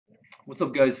What's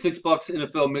up, guys? $6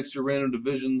 NFL Mixer Random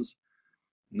Divisions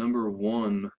number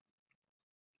 1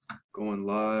 going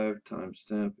live.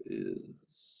 Timestamp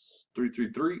is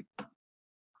 333.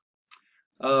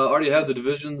 Already have the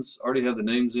divisions, already have the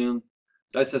names in.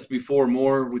 Dice has to be 4 or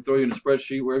more. We throw you in a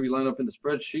spreadsheet. Wherever you line up in the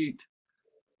spreadsheet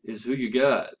is who you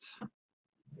got.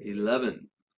 11.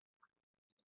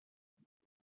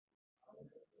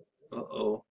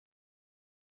 Uh-oh.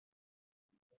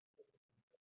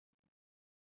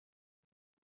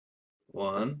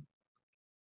 One,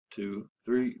 2,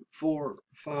 3, 4,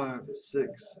 5,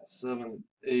 6, 7,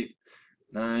 8,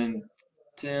 9,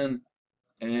 10,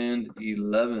 and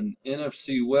 11.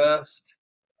 NFC West,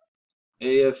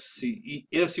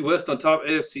 NFC West on top,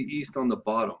 AFC East on the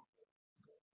bottom.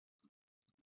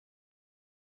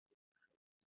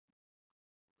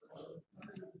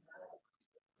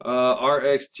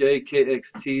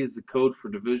 RXJKXT is the code for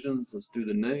divisions. Let's do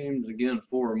the names again.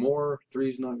 4 or more. 3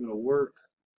 is not going to work.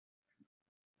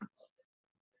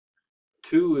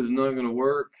 2 is not going to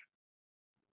work.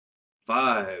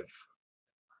 5.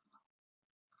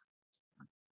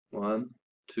 1,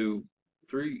 2,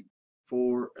 3,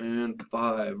 4, and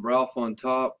 5. Ralph on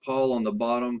top, Paul on the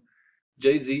bottom.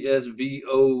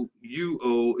 JZSVOUO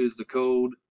is the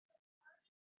code.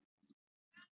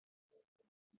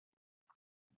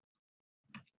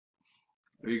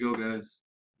 There you go, guys.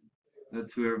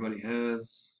 That's who everybody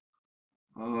has.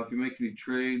 If you make any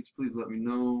trades, please let me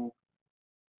know.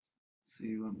 Let's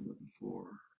see what I'm looking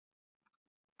for.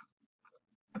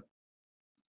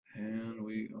 And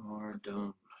we are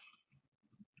done.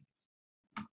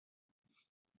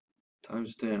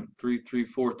 Timestamp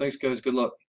 334. Thanks, guys. Good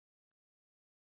luck.